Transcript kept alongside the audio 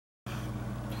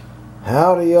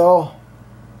Howdy, y'all.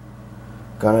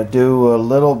 Gonna do a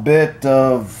little bit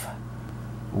of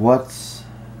what's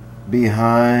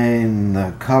behind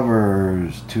the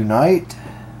covers tonight.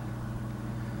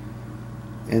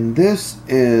 And this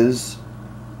is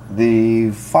the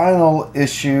final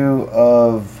issue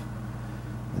of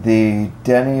the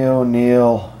Denny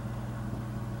O'Neal,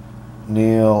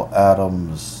 Neal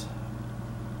Adams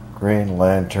Green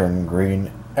Lantern,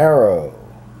 Green Arrow.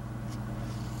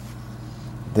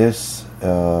 This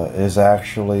is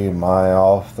actually my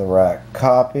off-the-rack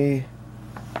copy.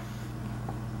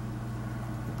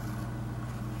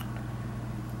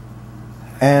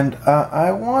 And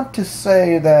I want to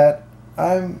say that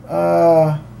I'm,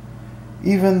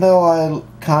 even though I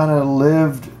kind of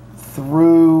lived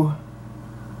through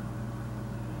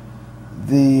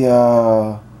the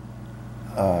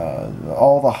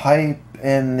all the hype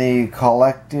and the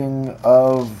collecting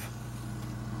of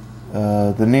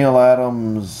the Neal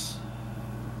Adams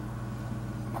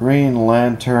Green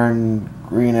Lantern,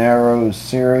 Green Arrow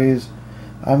series,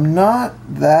 I'm not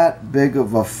that big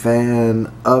of a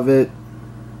fan of it.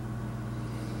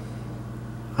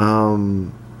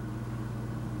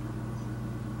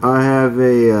 I have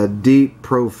a deep,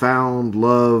 profound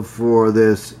love for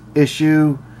this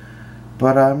issue,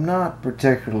 but I'm not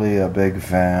particularly a big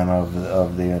fan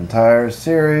of the entire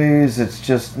series. It's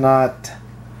just not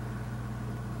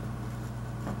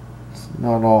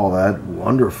all that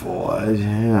wonderful.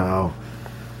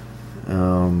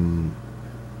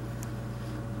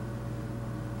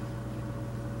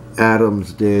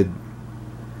 Adams did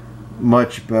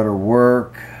much better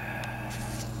work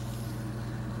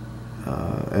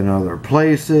in other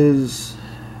places.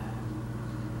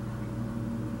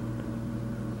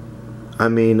 I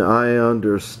mean, I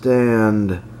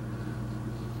understand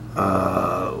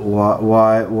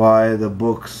why the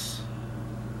books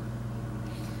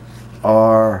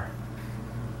are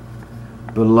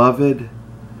beloved,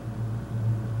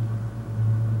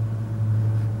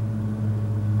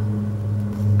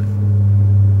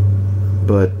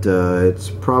 but it's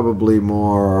probably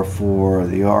more for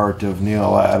the art of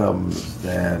Neal Adams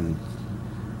than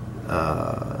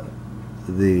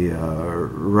the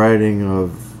writing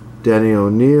of Denny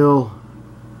O'Neal.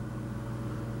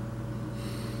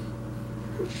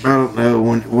 I don't know,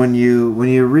 when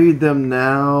you read them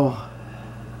now,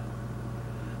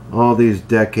 all these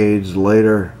decades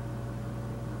later,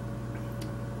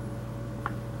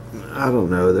 I don't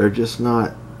know, they're just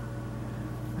not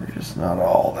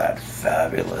all that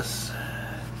fabulous.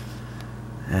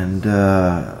 And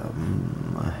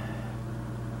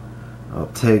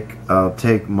I'll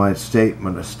take my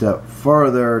statement a step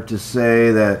further to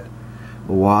say that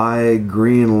why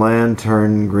Green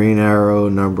Lantern, Green Arrow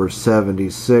number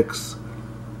 76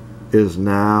 is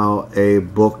now a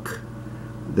book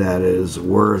that is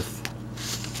worth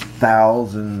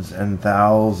thousands and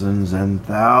thousands and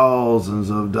thousands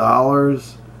of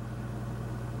dollars,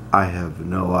 I have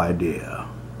no idea.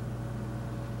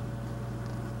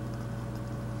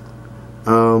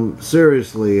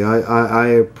 Seriously, I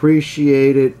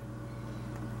appreciate it,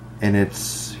 and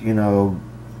it's,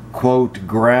 quote,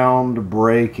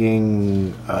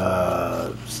 groundbreaking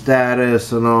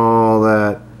status and all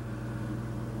that,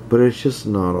 but it's just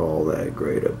not all that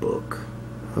great a book.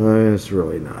 It's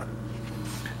really not.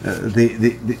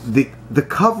 The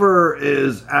cover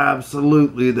is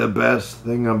absolutely the best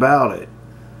thing about it.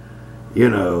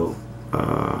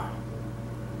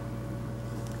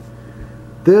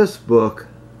 This book,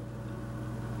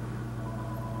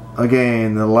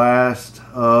 again, the last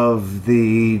of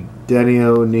the Denny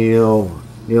O'Neal,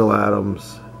 Neal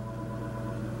Adams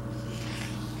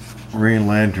Green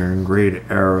Lantern, Green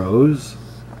Arrows.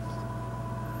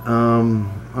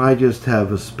 I just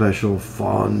have a special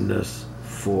fondness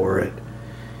for it.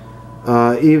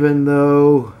 Even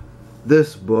though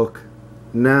this book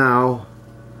now,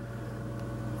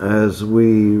 as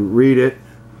we read it,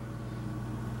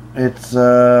 it's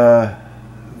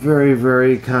very,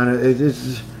 very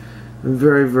it's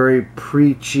very, very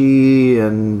preachy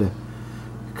and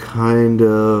kind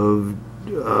of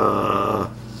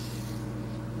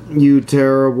you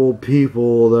terrible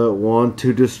people that want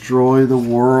to destroy the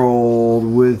world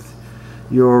with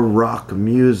your rock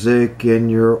music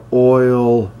and your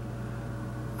oil.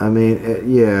 I mean,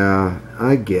 yeah,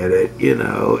 I get it.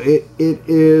 It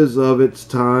is of its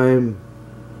time.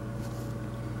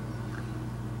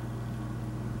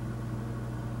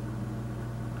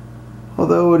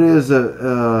 Although it is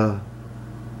a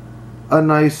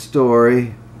nice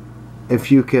story, if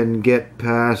you can get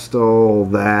past all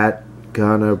that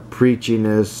kind of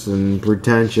preachiness and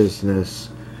pretentiousness,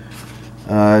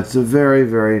 it's a very,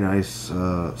 very nice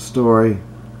story.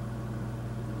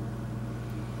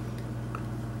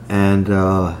 And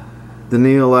the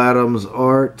Neal Adams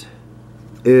art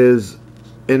is,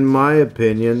 in my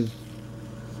opinion,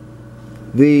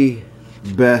 the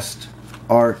best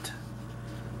art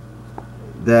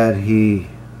that he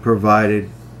provided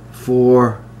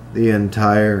for the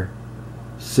entire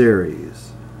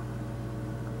series.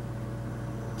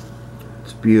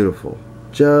 It's beautiful.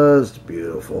 Just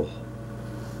beautiful.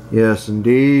 Yes,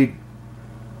 indeed.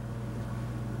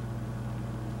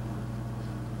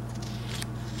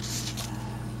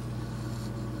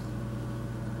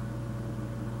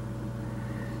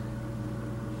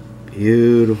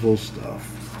 Beautiful stuff.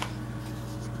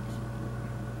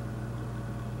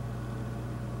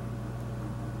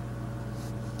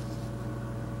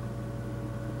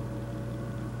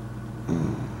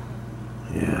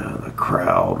 Yeah, the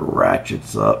crowd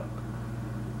ratchets up.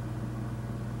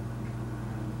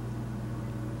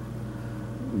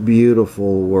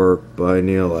 Beautiful work by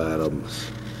Neal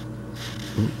Adams.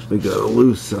 We got a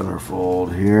loose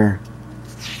centerfold here.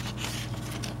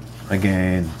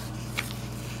 Again,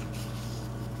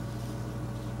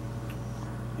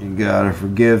 you gotta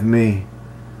forgive me.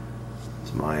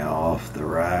 It's my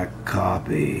off-the-rack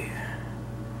copy.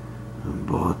 I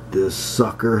bought this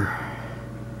sucker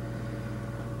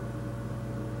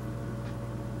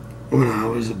when I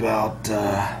was about,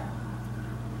 I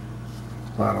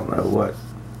don't know what,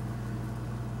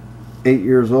 8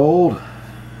 years old.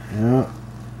 Yeah.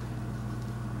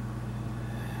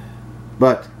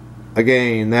 But,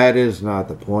 again, that is not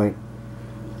the point.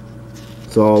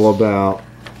 It's all about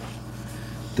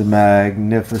the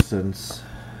magnificence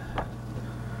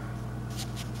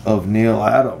of Neal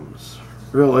Adams.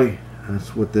 Really,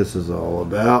 that's what this is all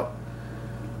about.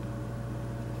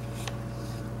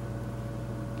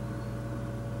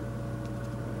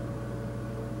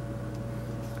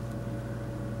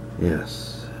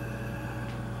 Yes.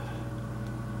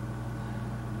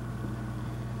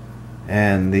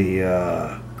 And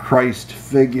the Christ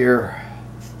figure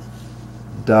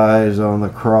dies on the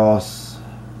cross.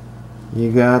 You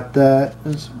got that?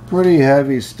 It's pretty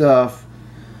heavy stuff,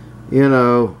 you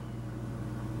know.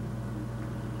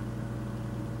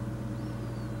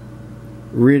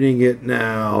 Reading it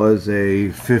now as a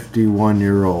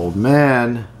 51-year-old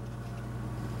man,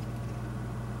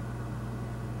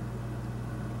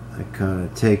 I kind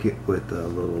of take it with a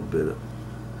little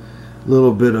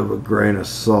bit of a grain of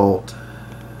salt.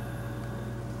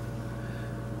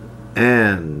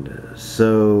 And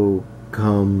so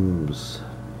comes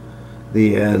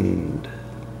the end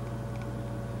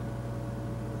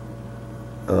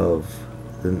of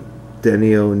the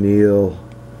Denny Neal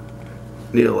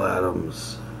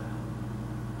Adams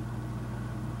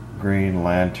Green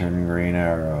Lantern, Green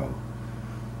Arrow.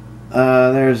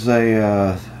 There's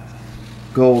a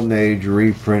Golden Age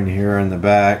reprint here in the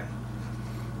back,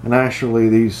 and actually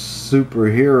these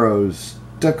superheroes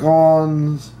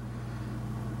stick-ons,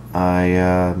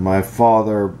 my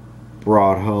father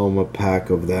brought home a pack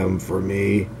of them for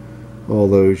me all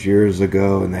those years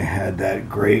ago, and they had that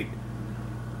great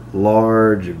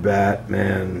large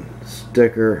Batman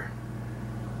sticker.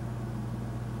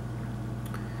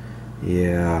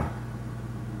 Yeah,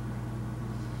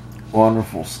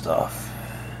 wonderful stuff.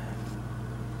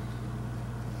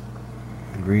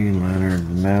 Green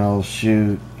Lantern metal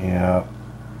shoot, yeah,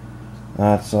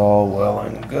 that's all well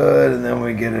and good. And then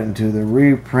we get into the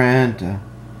reprint.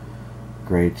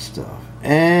 Great stuff.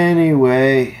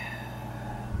 Anyway,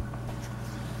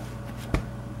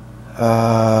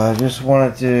 just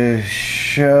wanted to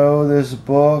show this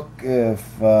book. If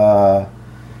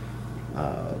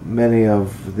many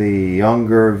of the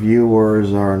younger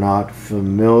viewers are not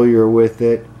familiar with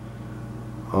it,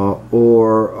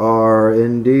 or are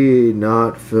indeed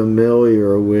not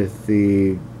familiar with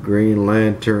the Green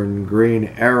Lantern, Green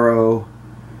Arrow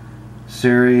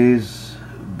series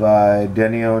by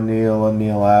Denny O'Neil and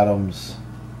Neal Adams,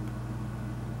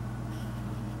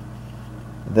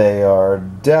 they are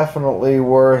definitely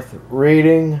worth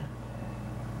reading.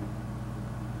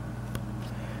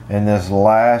 And this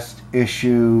last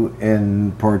issue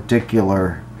in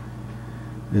particular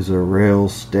is a real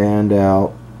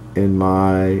standout in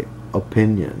my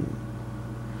opinion.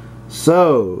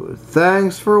 So,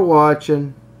 thanks for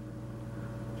watching.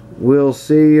 We'll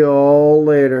see you all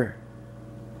later.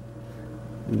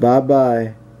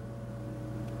 Bye-bye.